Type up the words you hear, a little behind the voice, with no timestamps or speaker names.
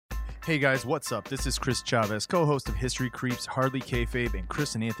Hey guys, what's up? This is Chris Chavez, co-host of History Creeps, Hardly Kayfabe, and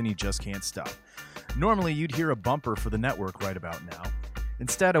Chris and Anthony Just Can't Stop. Normally, you'd hear a bumper for the network right about now.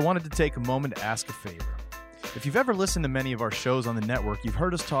 Instead, I wanted to take a moment to ask a favor. If you've ever listened to many of our shows on the network, you've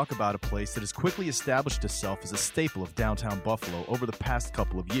heard us talk about a place that has quickly established itself as a staple of downtown Buffalo over the past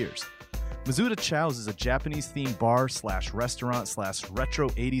couple of years. Mizuta Chow's is a Japanese-themed bar/restaurant/retro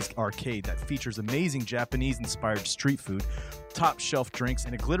 80s arcade that features amazing Japanese-inspired street food, top-shelf drinks,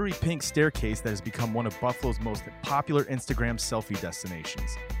 and a glittery pink staircase that has become one of Buffalo's most popular Instagram selfie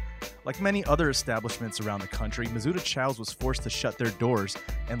destinations. Like many other establishments around the country, Mizuta Chow's was forced to shut their doors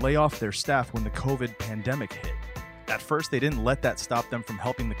and lay off their staff when the COVID pandemic hit. At first, they didn't let that stop them from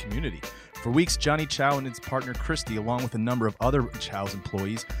helping the community. For weeks, Johnny Chow and his partner Christy, along with a number of other Chow's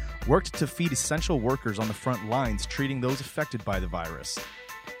employees, worked to feed essential workers on the front lines, treating those affected by the virus.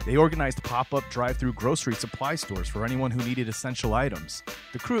 They organized pop-up drive-through grocery supply stores for anyone who needed essential items.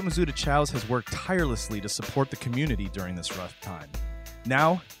 The crew at Mizuta Chow's has worked tirelessly to support the community during this rough time.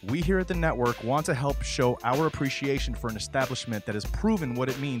 Now, we here at the network want to help show our appreciation for an establishment that has proven what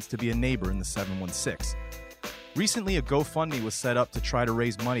it means to be a neighbor in the 716. Recently, a GoFundMe was set up to try to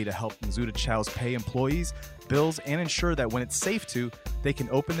raise money to help Mizuta Chow's pay employees, bills, and ensure that when it's safe to, they can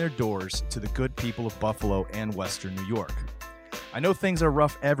open their doors to the good people of Buffalo and Western New York. I know things are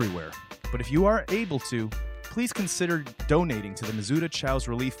rough everywhere, but if you are able to, please consider donating to the Mizuta Chow's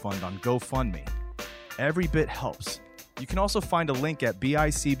Relief Fund on GoFundMe. Every bit helps. You can also find a link at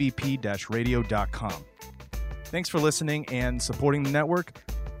bicbp-radio.com. Thanks for listening and supporting the network.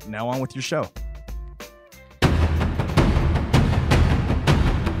 Now on with your show.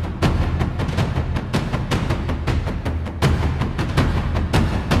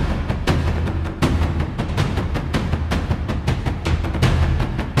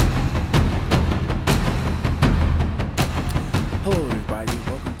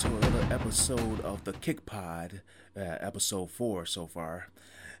 Of the Kick Pod, episode 4 so far.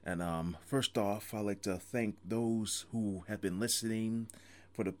 And first off, I'd like to thank those who have been listening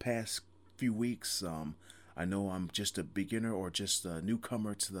for the past few weeks. I know I'm just a beginner or just a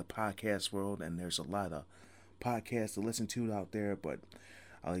newcomer to the podcast world, and there's a lot of podcasts to listen to out there, but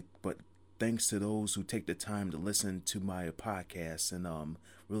thanks to those who take the time to listen to my podcast and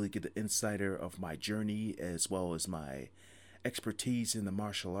really get the insider of my journey as well as my expertise in the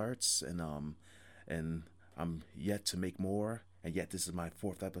martial arts, and I'm yet to make more, and yet this is my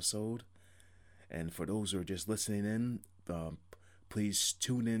 4th episode. And for those who are just listening in, please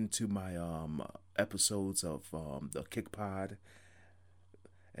tune in to my episodes of the Kick Pod,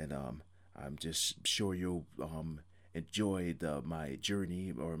 and I'm just sure you'll enjoy my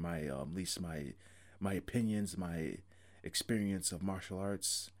journey, or my at least my opinions, my experience of martial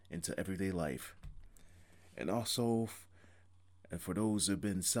arts into everyday life. And also, and for those who have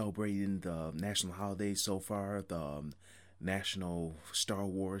been celebrating the national holidays so far, the National Star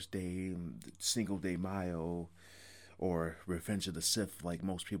Wars Day, Cinco de Mayo, or Revenge of the Sith, like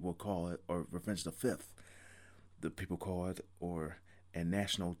most people call it, or Revenge of the 5th, the people call it, and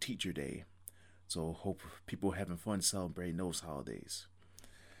National Teacher Day. So hope people are having fun celebrating those holidays.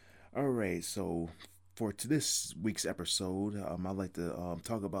 Alright, so for this week's episode, I'd like to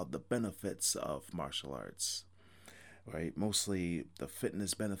talk about the benefits of martial arts. Right, mostly the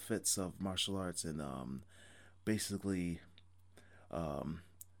fitness benefits of martial arts, and basically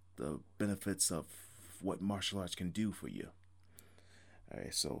the benefits of what martial arts can do for you. All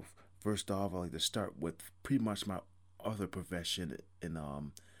right, so first off, I like to start with pretty much my other profession in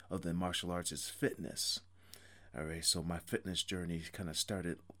other than martial arts is fitness. All right, so my fitness journey kind of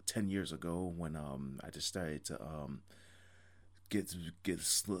started 10 years ago when I just started to get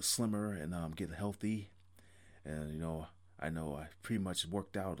slimmer and get healthy. And I know I pretty much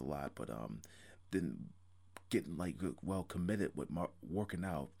worked out a lot, but didn't get well committed with working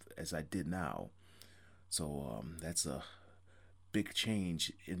out as I did now. So that's a big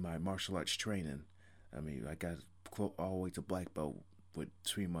change in my martial arts training. I mean, I got all the way to black belt with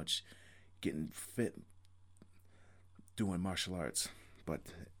pretty much getting fit doing martial arts. But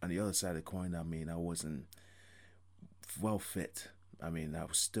on the other side of the coin, I mean, I wasn't well fit. I mean, I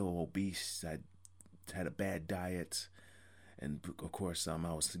was still obese. I had a bad diet, and of course I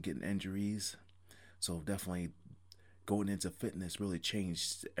was getting injuries, so definitely going into fitness really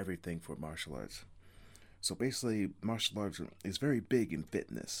changed everything for martial arts. So basically, martial arts is very big in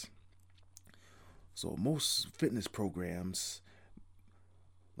fitness. So most fitness programs,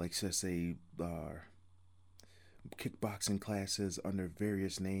 like say kickboxing classes under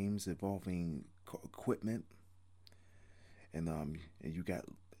various names involving equipment, and you got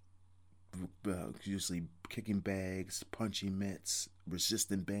usually kicking bags, punching mitts,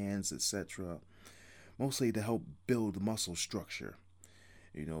 resistant bands, etc. Mostly to help build muscle structure.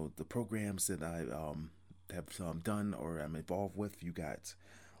 The programs that I have done or I'm involved with, you got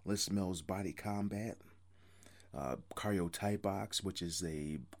Les Mills Body Combat, Cardio Thai Box, which is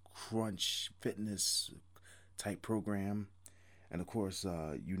a crunch fitness type program, and of course,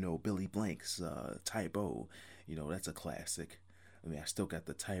 Billy Blank's Tae Bo. That's a classic. I still got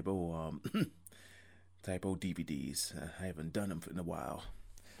the Tae Bo Tae Bo DVDs. I haven't done them in a while.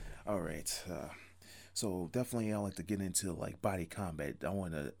 All right. So definitely, I like to get into like body combat. I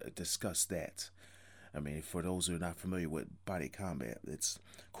want to discuss that. For those who are not familiar with body combat, it's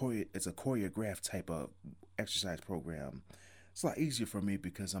a choreographed type of exercise program. It's a lot easier for me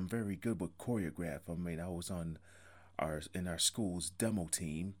because I'm very good with choreograph. I was in our school's demo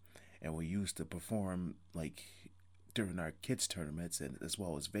team, and we used to perform like during our kids tournaments and as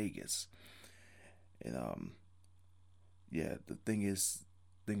well as Vegas. And yeah, the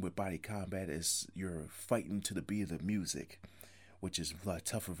thing with body combat is you're fighting to the beat of the music, which is a lot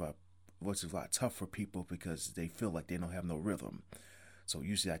tough for people because they feel like they don't have no rhythm. So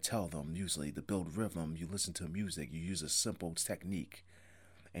usually I tell them, to build rhythm, you listen to music, you use a simple technique,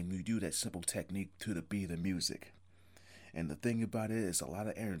 and you do that simple technique to the beat of the music. And the thing about it is a lot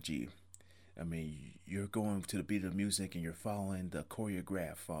of energy. You're going to the beat of the music and you're following the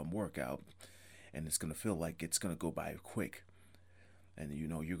choreograph workout, and it's going to feel like it's going to go by quick. And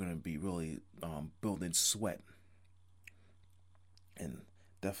you're going to be really building sweat. And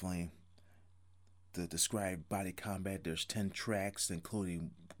definitely, to describe body combat, there's 10 tracks,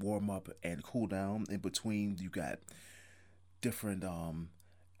 including warm up and cool down. In between, you got different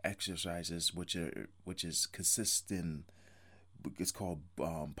exercises, which is consistent. It's called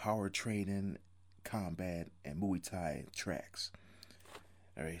power training, combat, and Muay Thai tracks.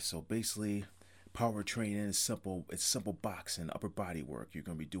 All right, so basically, power training is simple. It's simple boxing, upper body work. You're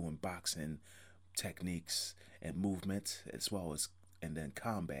gonna be doing boxing techniques and movement as well as, and then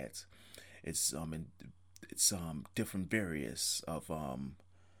combat. It's different various of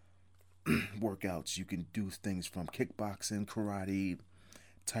workouts. You can do things from kickboxing, karate,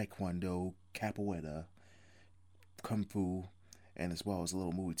 taekwondo, capoeira, kung fu, and as well as a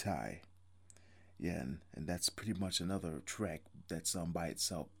little Muay Thai. Yeah, and that's pretty much another track that's by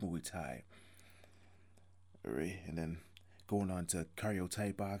itself, Muay Thai. Alright, and then going on to Cardio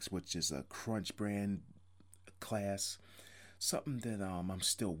Thai Box, which is a crunch brand class. Something that I'm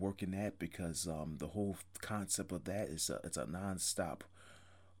still working at because the whole concept of that is it's a non-stop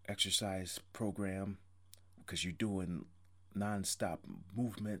exercise program because you're doing non-stop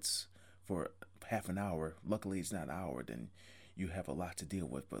movements for half an hour. Luckily, it's not an hour. Then you have a lot to deal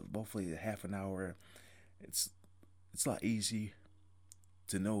with. But hopefully, half an hour, it's a lot easy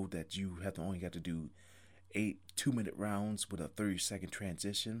to know that you only got to do 8 2-minute rounds with a 30-second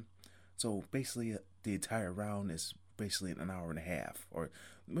transition. So basically, the entire round is basically an hour and a half, or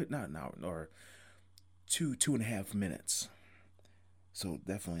not an hour, or 2.5 minutes. So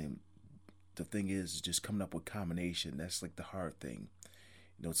definitely, the thing is just coming up with combination. That's like the hard thing.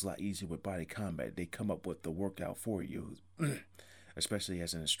 It's a lot easier with body combat. They come up with the workout for you, especially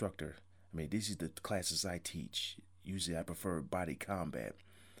as an instructor. These are the classes I teach. Usually, I prefer body combat.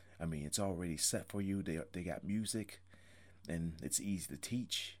 It's already set for you. They got music, and it's easy to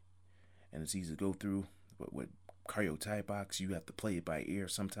teach, and it's easy to go through. But with Cardio Thai Box, you have to play it by ear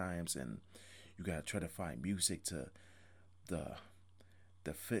sometimes, and you gotta try to find music to the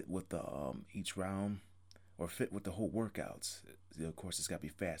fit with the each round or fit with the whole workouts. Of course, it's gotta be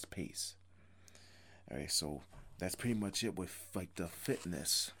fast paced. All right, so that's pretty much it with like the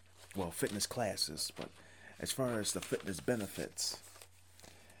fitness classes. But as far as the fitness benefits,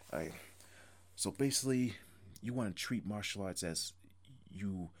 all right, so basically, you want to treat martial arts as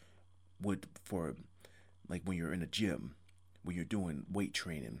you would for like when you're in a gym, when you're doing weight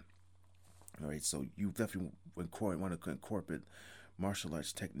training. All right, so you definitely want to incorporate martial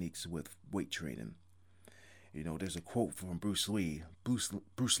arts techniques with weight training. There's a quote from Bruce Lee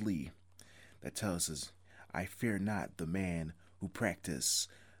that tells us, "I fear not the man who practiced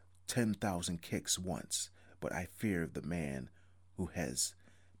 10,000 kicks once, but I fear the man who has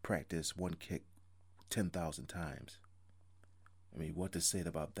practiced one kick 10,000 times." What to say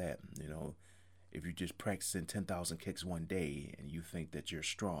about that? If you're just practicing 10,000 kicks one day and you think that you're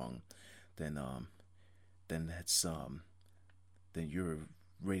strong, then that's then you're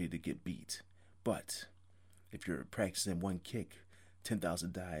ready to get beat. But if you're practicing one kick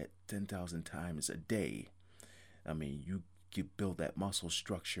 10,000 times a day, you can build that muscle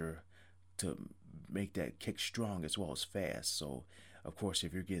structure to make that kick strong as well as fast. So Of course,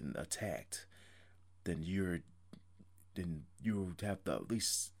 if you're getting attacked, then you have the, at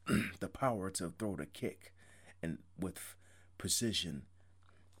least the power to throw the kick, and with precision.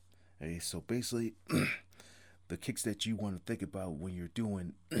 Okay, so basically, the kicks that you want to think about when you're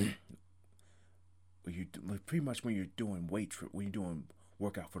doing, pretty much when you're doing when you're doing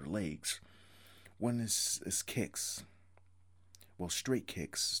workout for the legs. One is kicks. Well, straight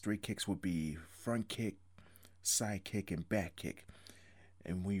kicks. Straight kicks would be front kick, side kick, and back kick.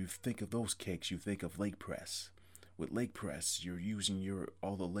 And when you think of those kicks, you think of leg press. With leg press, you're using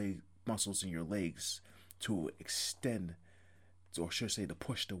all the leg muscles in your legs to extend, or should I say, to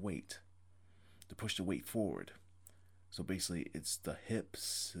push the weight forward. So basically, it's the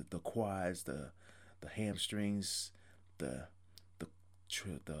hips, the quads, the hamstrings, the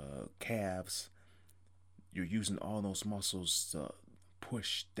calves. You're using all those muscles to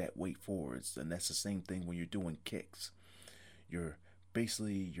push that weight forwards, and that's the same thing when you're doing kicks. You're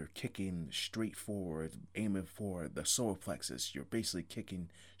kicking straight forward, aiming for the solar plexus. You're basically kicking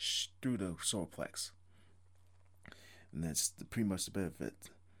through the solar plex, and that's pretty much the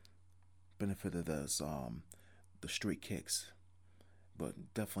benefit of the straight kicks.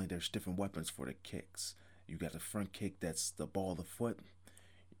 But definitely, there's different weapons for the kicks. You got the front kick, that's the ball of the foot.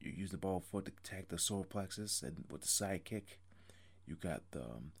 You use the ball of foot to attack the solar plexus, and with the side kick, you got the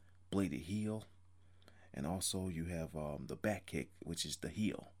bladed heel, and also you have the back kick, which is the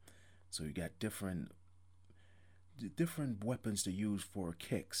heel. So you got different weapons to use for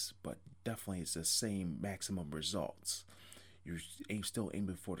kicks, but definitely it's the same maximum results. You're still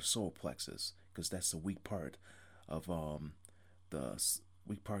aiming for the solar plexus, because that's the weak part of the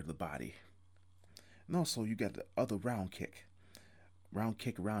body. And also you got the other round kick,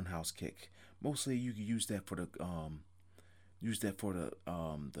 roundhouse kick. Mostly you can use that for the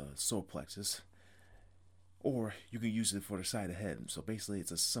solar plexus, or you can use it for the side of the head. So basically,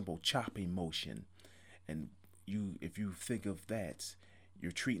 it's a simple chopping motion, and if you think of that,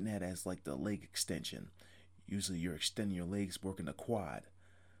 you're treating that as like the leg extension. Usually, you're extending your legs, working the quad.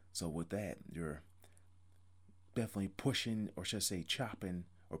 So with that, you're definitely pushing, or should I say, chopping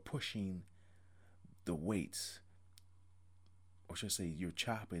or pushing the weights, or should I say, you're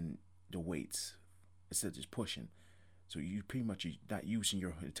chopping the weights instead of just pushing. So you pretty much, you're not using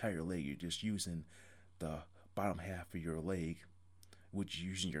your entire leg. You're just using the bottom half of your leg, which you're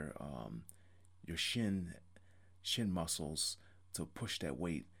using your shin muscles to push that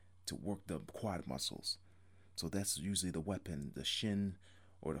weight to work the quad muscles. So that's usually the weapon, the shin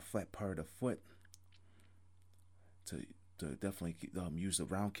or the flat part of the foot, to definitely use the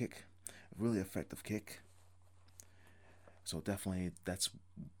round kick, a really effective kick. So definitely that's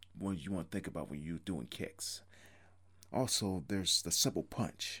what you want to think about when you're doing kicks. Also, there's the simple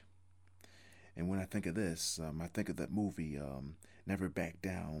punch. And when I think of this, I think of that movie, Never Back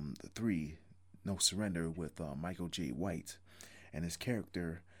Down, the 3, No Surrender, with Michael J. White. And his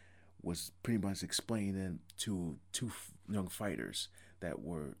character was pretty much explaining to two young fighters that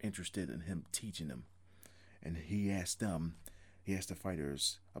were interested in him teaching them. And he asked the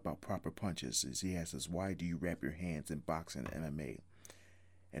fighters about proper punches. He asked us, why do you wrap your hands in boxing and MMA?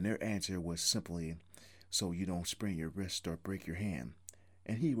 And their answer was simply, so you don't sprain your wrist or break your hand.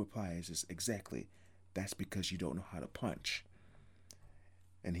 And he replies, exactly, that's because you don't know how to punch.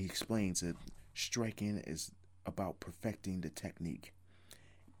 And he explains that striking is about perfecting the technique.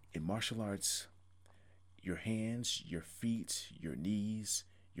 In martial arts, your hands, your feet, your knees,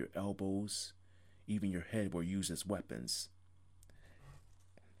 your elbows, even your head were used as weapons.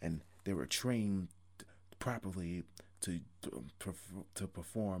 And they were trained properly to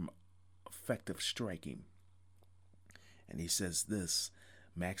perform effective striking. And he says this,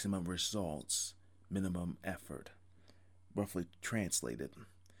 maximum results, minimum effort. Roughly translated,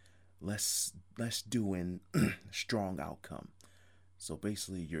 less doing, strong outcome. So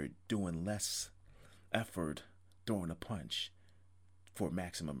basically, you're doing less effort throwing a punch for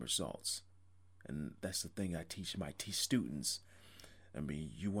maximum results. And that's the thing I teach my students. I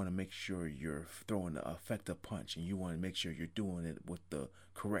mean, you want to make sure you're throwing an effective punch, and you want to make sure you're doing it with the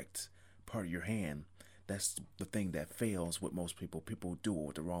correct part of your hand. That's the thing that fails with most people. People do it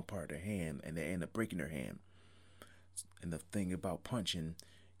with the wrong part of their hand, and they end up breaking their hand. And the thing about punching,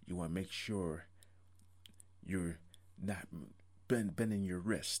 you want to make sure you're not bending your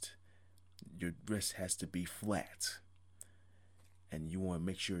wrist. Your wrist has to be flat. And you want to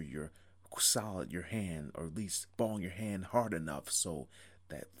make sure you're solid your hand, or at least balling your hand hard enough so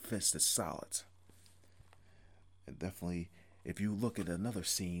that fist is solid. And definitely, if you look at another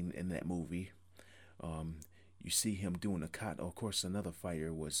scene in that movie, you see him doing a kata. Of course, another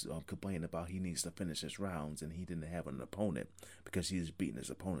fighter was complaining about he needs to finish his rounds and he didn't have an opponent because he was beating his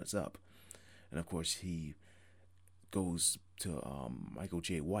opponents up. And of course, he goes to Michael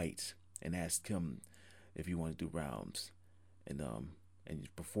J. White and asks him if he want to do rounds. And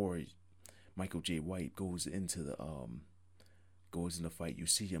before Michael J. White goes into the fight, you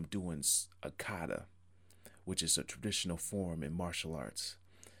see him doing a kata, which is a traditional form in martial arts.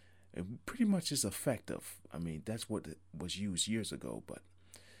 It pretty much is effective. I mean, that's what was used years ago, but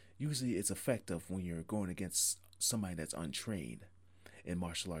usually it's effective when you're going against somebody that's untrained in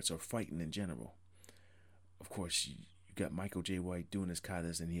martial arts or fighting in general. Of course, you got Michael J. White doing his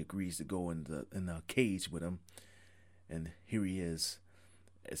katas, and he agrees to go in the cage with him. And here he is,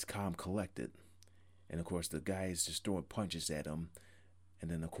 as calm, collected. And of course, the guy is just throwing punches at him.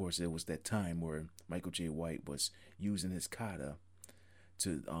 And then, of course, it was that time where Michael J. White was using his kata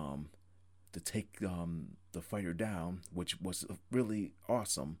to take the fighter down, which was really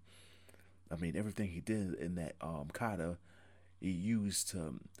awesome. I mean, everything he did in that kata, he used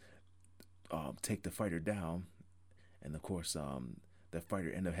to take the fighter down. And of course, that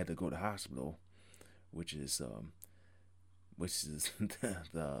fighter ended up had to go to hospital, which is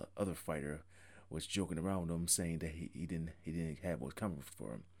the other fighter was joking around with him, saying that he didn't have what was coming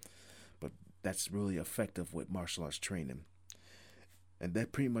for him. But that's really effective with martial arts training. And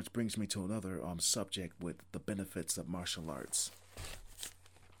that pretty much brings me to another subject with the benefits of martial arts.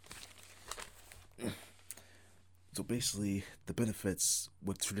 So basically, the benefits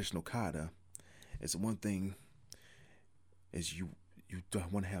with traditional kata is one thing is you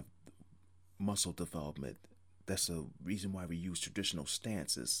don't want to have muscle development. That's the reason why we use traditional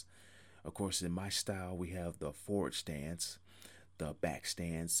stances. Of course, in my style, we have the forward stance, the back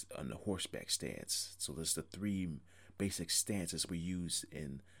stance, and the horseback stance. So there's the three basic stances we use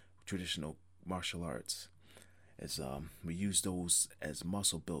in traditional martial arts. As we use those as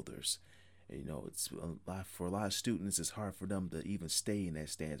muscle builders. You know, it's for a lot of students, it's hard for them to even stay in that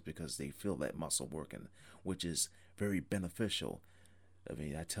stance because they feel that muscle working, which is very beneficial. I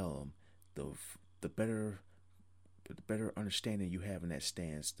mean, I tell them the better understanding you have in that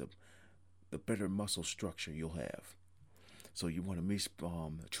stance, the better muscle structure you'll have. So you want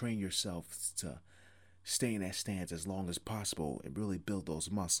to train yourself to stay in that stance as long as possible and really build those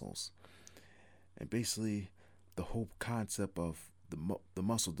muscles. And basically, the whole concept of the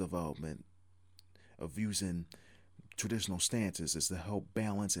muscle development of using traditional stances is to help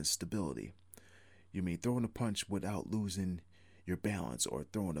balance and stability. You mean throwing a punch without losing your balance or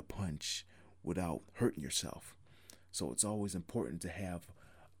throwing a punch without hurting yourself. So it's always important to have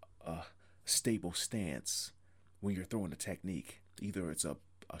a stable stance when you're throwing a technique. Either it's a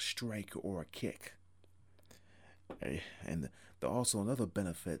strike or a kick. And also another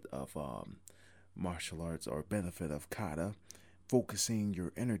benefit of martial arts or benefit of kata, focusing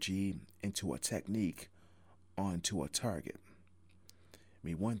your energy into a technique onto a target. I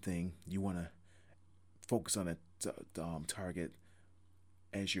mean, one thing, you want to focus on a target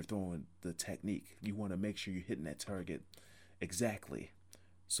as you're throwing the technique. You want to make sure you're hitting that target exactly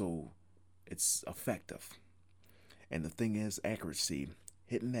so it's effective. And the thing is accuracy,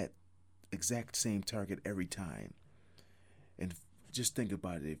 hitting that exact same target every time. And just think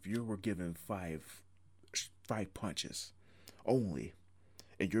about it. If you were given five punches only,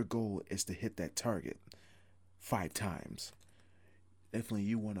 and your goal is to hit that target 5 times, definitely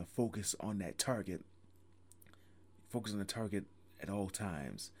you want to focus on that target. Focus on the target at all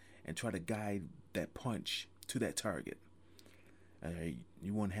times and try to guide that punch to that target.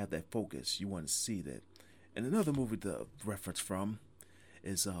 You want to have that focus. You want to see that. And another movie to reference from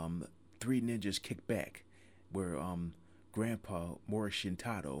is Three Ninjas Kick Back, where Grandpa Mori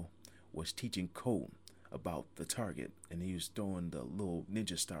Shintaro was teaching Colt about the target, and he was throwing the little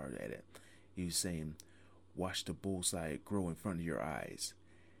ninja star at it. He was saying, watch the bullseye grow in front of your eyes,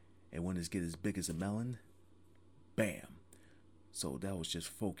 and when it gets as big as a melon, bam. So that was just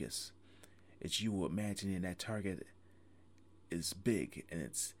focus. It's you imagining that target is big, and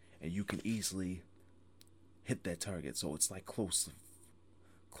you can easily hit that target. So it's like close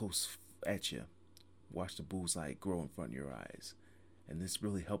at you. Watch the bullseye grow in front of your eyes. And this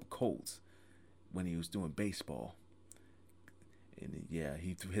really helped Colt when he was doing baseball. And yeah,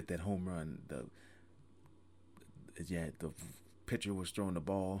 he hit that home run. The pitcher was throwing the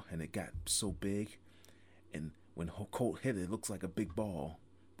ball, and it got so big. And when Colt hit it, it looks like a big ball,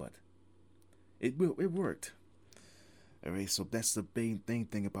 but it worked. All right, so that's the main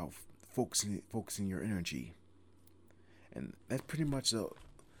thing about focusing your energy, and that's pretty much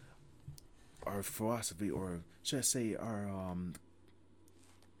our philosophy, or should I say our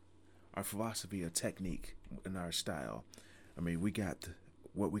our philosophy of technique in our style. I mean, we got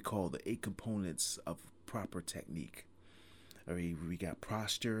what we call the 8 components of proper technique. I mean, we got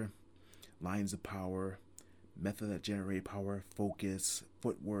posture, lines of power, method that generate power, focus,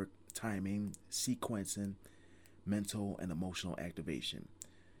 footwork, timing, sequencing, mental and emotional activation.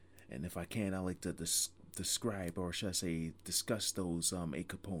 And if I can, I like to describe, or should I say, discuss those 8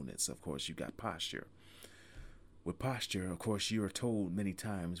 components. Of course, you got posture. With posture, of course, you are told many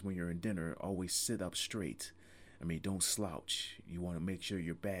times when you're in dinner, always sit up straight. I mean, don't slouch. You want to make sure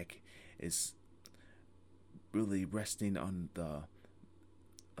your back is really resting on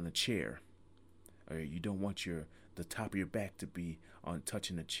the chair. Or you don't want the top of your back to be on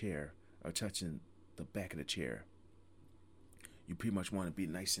touching the chair or touching the back of the chair. You pretty much want to be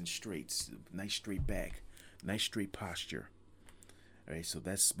nice and straight, nice straight back, nice straight posture. All right, so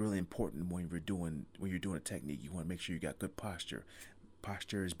that's really important when you're doing a technique. You want to make sure you got good posture.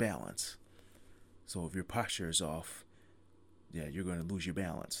 Posture is balance. So if your posture is off, yeah, you're going to lose your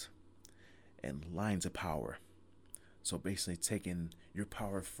balance. And lines of power. So basically taking your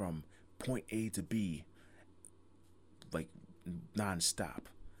power from point A to B, like non-stop.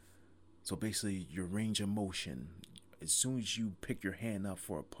 So basically your range of motion, as soon as you pick your hand up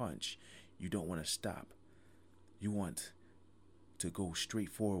for a punch, you don't want to stop. You want to go straight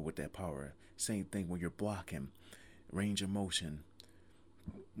forward with that power. Same thing when you're blocking, range of motion,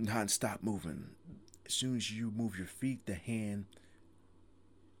 non-stop moving. As soon as you move your feet, the hand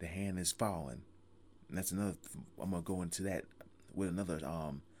is following. And that's another. I'm gonna go into that with another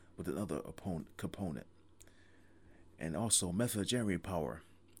component. And also method of generating power,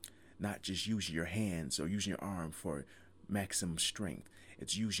 not just using your hands or using your arm for maximum strength.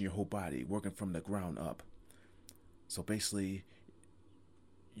 It's using your whole body, working from the ground up. So basically,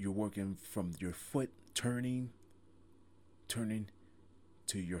 you're working from your foot turning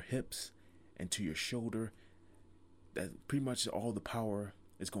to your hips and to your shoulder. That pretty much all the power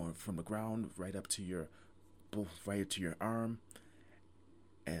is going from the ground right up to your arm,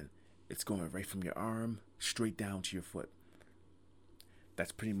 and it's going right from your arm straight down to your foot.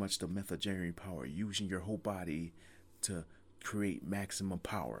 That's pretty much the method of generating power, using your whole body to create maximum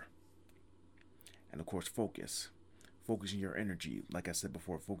power. And of course, focusing your energy. Like I said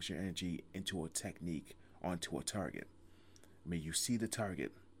before, focus your energy into a technique, onto a target. I mean, you see the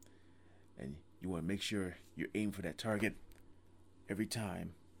target, and you want to make sure you aim for that target every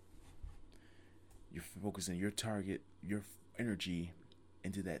time. You're focusing your target, your energy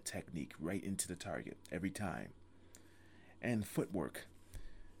into that technique, right into the target every time. And footwork.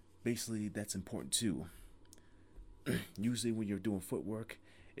 Basically, that's important too. Usually when you're doing footwork,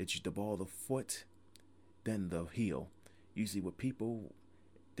 it's the ball of the foot, then the heel. Usually with people,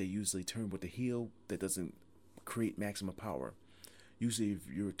 they usually turn with the heel. That doesn't create maximum power. Usually if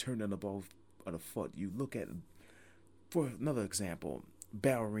you're turning the ball of the foot, you look at, for another example,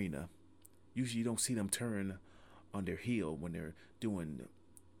 ballerina. Usually you don't see them turn on their heel when they're doing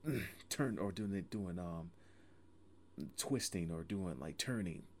twisting or doing like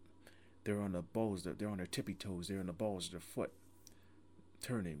turning. They're on the balls, they're on their tippy toes, they're on the balls of their foot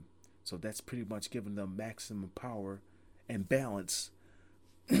turning. So that's pretty much giving them maximum power and balance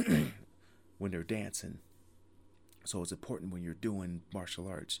when they're dancing. So it's important when you're doing martial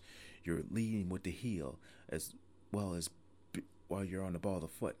arts, you're leading with the heel as well as while you're on the ball of the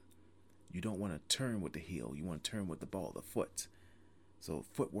foot. You don't want to turn with the heel, you want to turn with the ball of the foot. So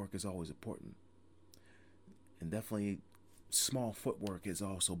footwork is always important. And definitely small footwork is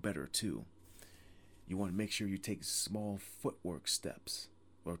also better too. You want to make sure you take small footwork steps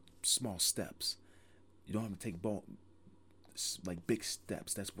or small steps. You don't have to take like big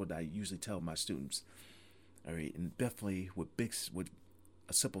steps. That's what I usually tell my students. All right, and definitely with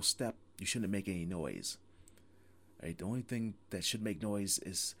a simple step, you shouldn't make any noise. All right, the only thing that should make noise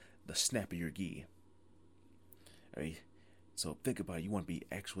is the snap of your gi. All right, so think about it. You want to be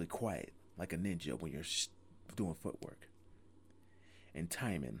actually quiet, like a ninja when you're doing footwork. And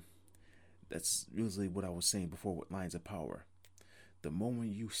timing. That's usually what I was saying before with lines of power. The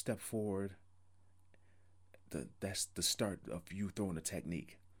moment you step forward, that's the start of you throwing a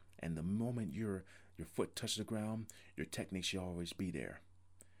technique. And the moment your foot touches the ground, your technique should always be there.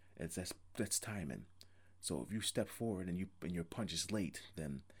 That's timing. So if you step forward and your punch is late,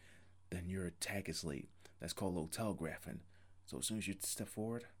 then your attack is late. That's called low telegraphing. So as soon as you step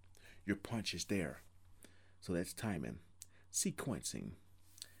forward, your punch is there. So that's timing. Sequencing.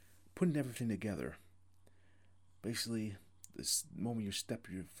 Putting everything together. Basically, this moment you step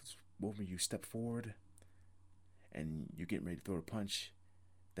forward and you're getting ready to throw a punch,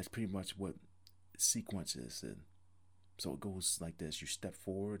 that's pretty much what sequence is. And so it goes like this. You step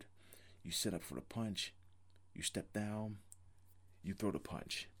forward, You set up for the punch, you step down, you throw the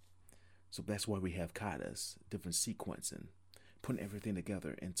punch. So that's why we have katas, different sequencing, putting everything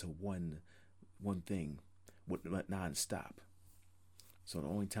together into one thing with non-stop. So the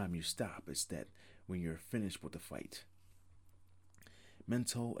only time you stop is that when you're finished with the fight.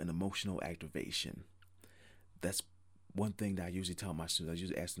 Mental and emotional activation. That's one thing that I usually tell my students. I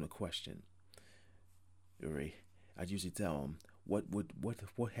usually ask them a question. I usually tell them,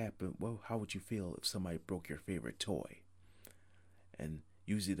 what happened? Well, how would you feel if somebody broke your favorite toy? And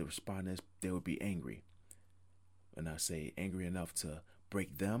usually the response is they would be angry. And I say, angry enough to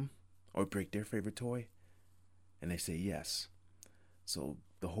break them or break their favorite toy? And they say yes. So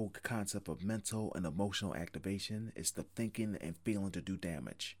the whole concept of mental and emotional activation is the thinking and feeling to do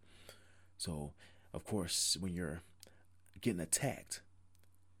damage. So, of course, when you're getting attacked,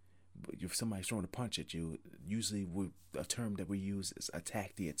 if somebody's throwing a punch at you, usually a term that we use is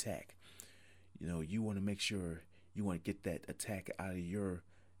attack the attack. You want to make sure you want to get that attack out of your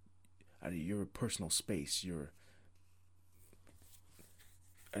personal space,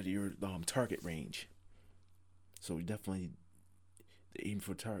 out of your target range. So we definitely aim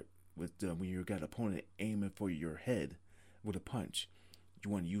for when you got an opponent aiming for your head with a punch,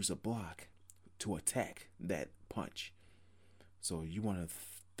 you want to use a block to attack that punch. So you want to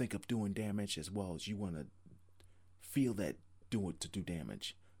think of doing damage as well as you want to feel that to do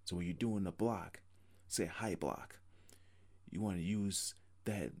damage. So when you're doing a block, say a high block, you want to use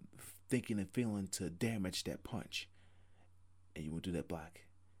that thinking and feeling to damage that punch, and you will do that block.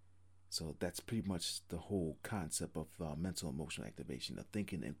 So that's pretty much the whole concept of mental emotional activation, the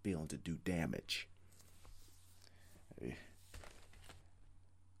thinking and feeling to do damage. And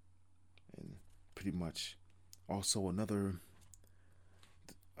pretty much also another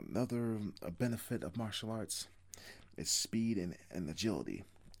benefit of martial arts is speed and agility.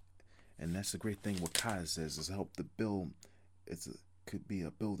 And that's the great thing what Kata says is help to build. Could be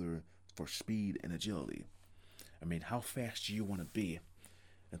a builder for speed and agility. I mean, how fast do you want to be?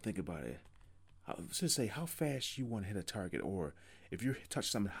 And think about it. Just say how fast you want to hit a target, or if you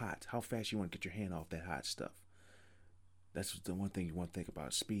touch something hot, how fast you want to get your hand off that hot stuff. That's the one thing you want to think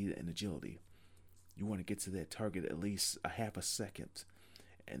about: speed and agility. You want to get to that target at least a half a second,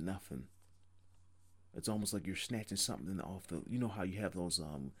 and nothing. It's almost like you're snatching something off the. You know how you have those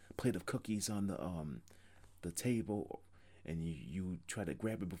plate of cookies on the table, and you try to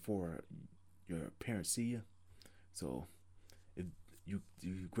grab it before your parents see you. So if you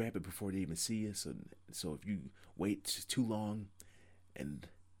grab it before they even see you. So if you wait too long, and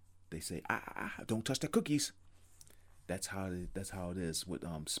they say don't touch the cookies. That's how it is with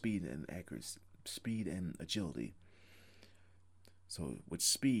speed and accuracy, speed and agility. So with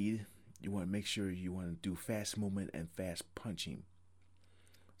speed, you want to make sure you want to do fast movement and fast punching.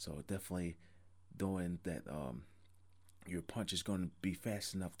 So definitely knowing that your punch is going to be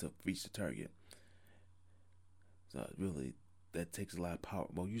fast enough to reach the target. So really, that takes a lot of power.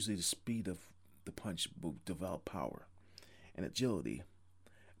 Well, usually the speed of the punch will develop power. And agility,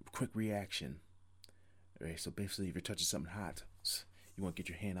 quick reaction. Right, so basically, if you're touching something hot, you want to get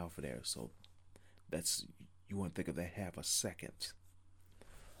your hand off of there. So you want to think of that half a second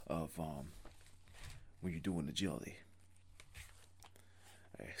of when you're doing agility.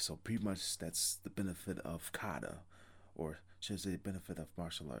 Right, so pretty much that's the benefit of kata, or should I say the benefit of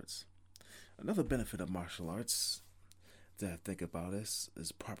martial arts. Another benefit of martial arts that I think about is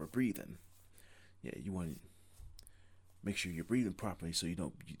proper breathing. Yeah, you want to make sure you're breathing properly so you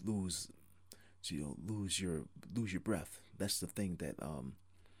don't lose your breath. That's the thing that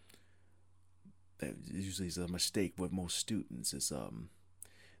usually is a mistake with most students is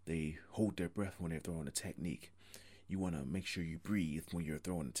they hold their breath when they're throwing a technique. You want to make sure you breathe when you're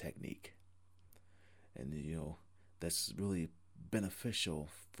throwing a technique, and that's really beneficial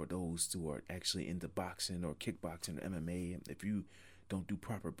for those who are actually into boxing or kickboxing or MMA. If you don't do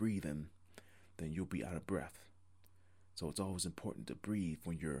proper breathing, then you'll be out of breath. So it's always important to breathe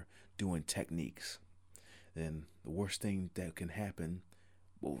when you're doing techniques. Then the worst thing that can happen,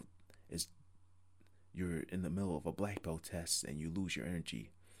 is you're in the middle of a black belt test and you lose your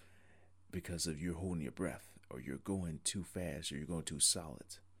energy because of you're holding your breath, or you're going too fast, or you're going too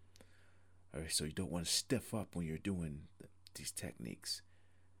solid. All right, so you don't want to stiff up when you're doing these techniques.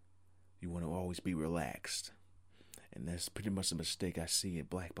 You want to always be relaxed, and that's pretty much a mistake I see in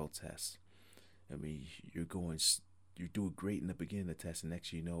black belt tests. I mean, you're doing great in the beginning of the test, and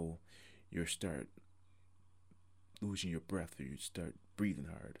next you know, you start losing your breath, or you start breathing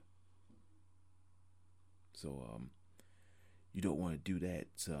hard. So you don't want to do that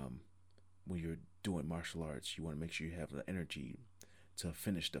when you're doing martial arts. You want to make sure you have the energy to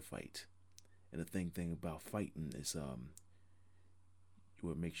finish the fight. And the thing about fighting is you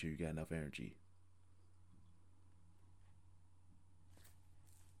would make sure you got enough energy.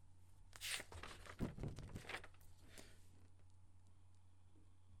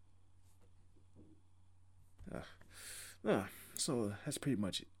 So that's pretty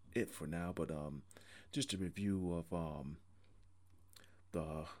much it for now. But just a review of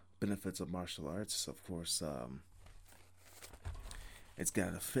the benefits of martial arts. Of course, it's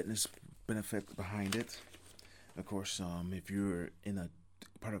got a fitness benefit behind it. Of course, if you're in a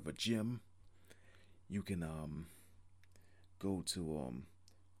part of a gym, you can go to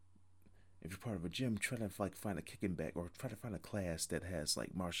if you're part of a gym, try to find a kicking back, or try to find a class that has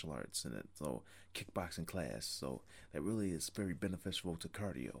like martial arts in it. So kickboxing class. So that really is very beneficial to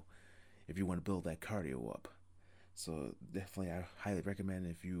cardio if you want to build that cardio up. So definitely, I highly recommend,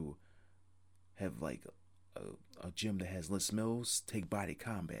 if you have like a gym that has Les Mills, take Body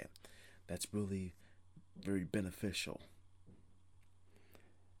Combat. That's really very beneficial.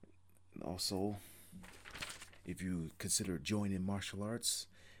 And also, if you consider joining martial arts,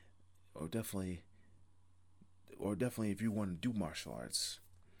 or definitely if you want to do martial arts,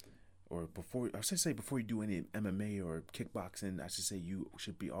 or before you do any MMA or kickboxing, I should say you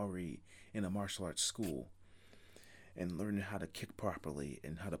should be already in a martial arts school and learning how to kick properly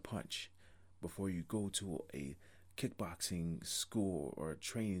and how to punch before you go to a kickboxing school or a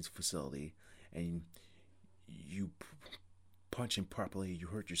training facility and you punch improperly, you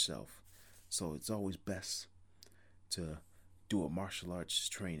hurt yourself. So it's always best to do a martial arts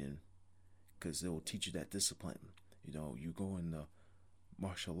training, because it will teach you that discipline. You know, you go into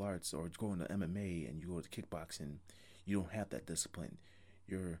martial arts or go into MMA and you go to kickboxing, you don't have that discipline.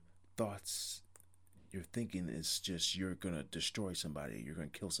 Your thoughts, your thinking is just, you're going to destroy somebody, you're going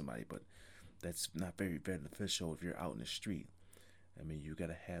to kill somebody, but that's not very beneficial if you're out in the street. I mean, you got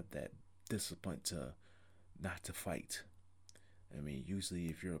to have that discipline to not to fight. I mean, usually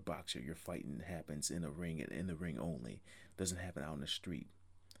if you're a boxer, your fighting happens in a ring, and in the ring only. It doesn't happen out in the street.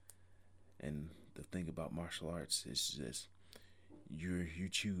 And the thing about martial arts is just you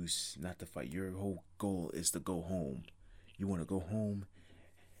choose not to fight. Your whole goal is to go home. You want to go home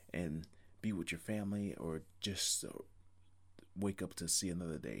and be with your family, or just wake up to see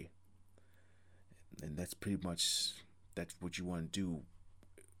another day. And that's pretty much what you want to do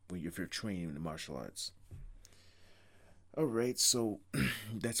if you're training in the martial arts. Alright, so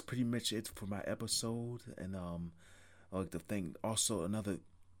that's pretty much it for my episode. And I like to thank also another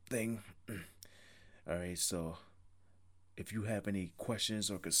thing. Alright, so if you have any questions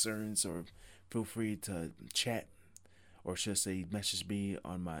or concerns, or feel free to chat, or should I say message me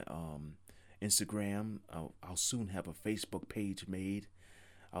on my Instagram. I'll soon have a Facebook page made.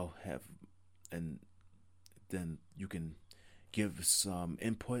 And then you can give some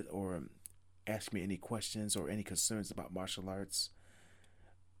input or ask me any questions or any concerns about martial arts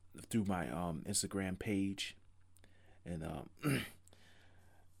through my Instagram page. And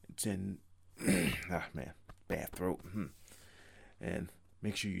then bad throat. And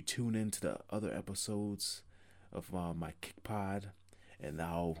make sure you tune in to the other episodes of my Kick Pod, and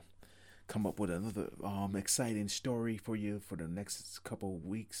I'll come up with another exciting story for you for the next couple of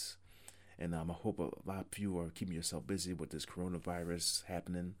weeks. And I hope a lot of you are keeping yourself busy with this coronavirus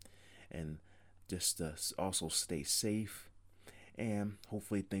happening, and just also stay safe, and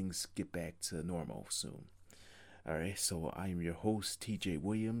hopefully things get back to normal soon. Alright, so I am your host, TJ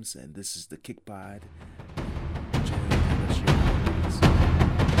Williams, and this is the Kick Pod. Enjoy the rest of your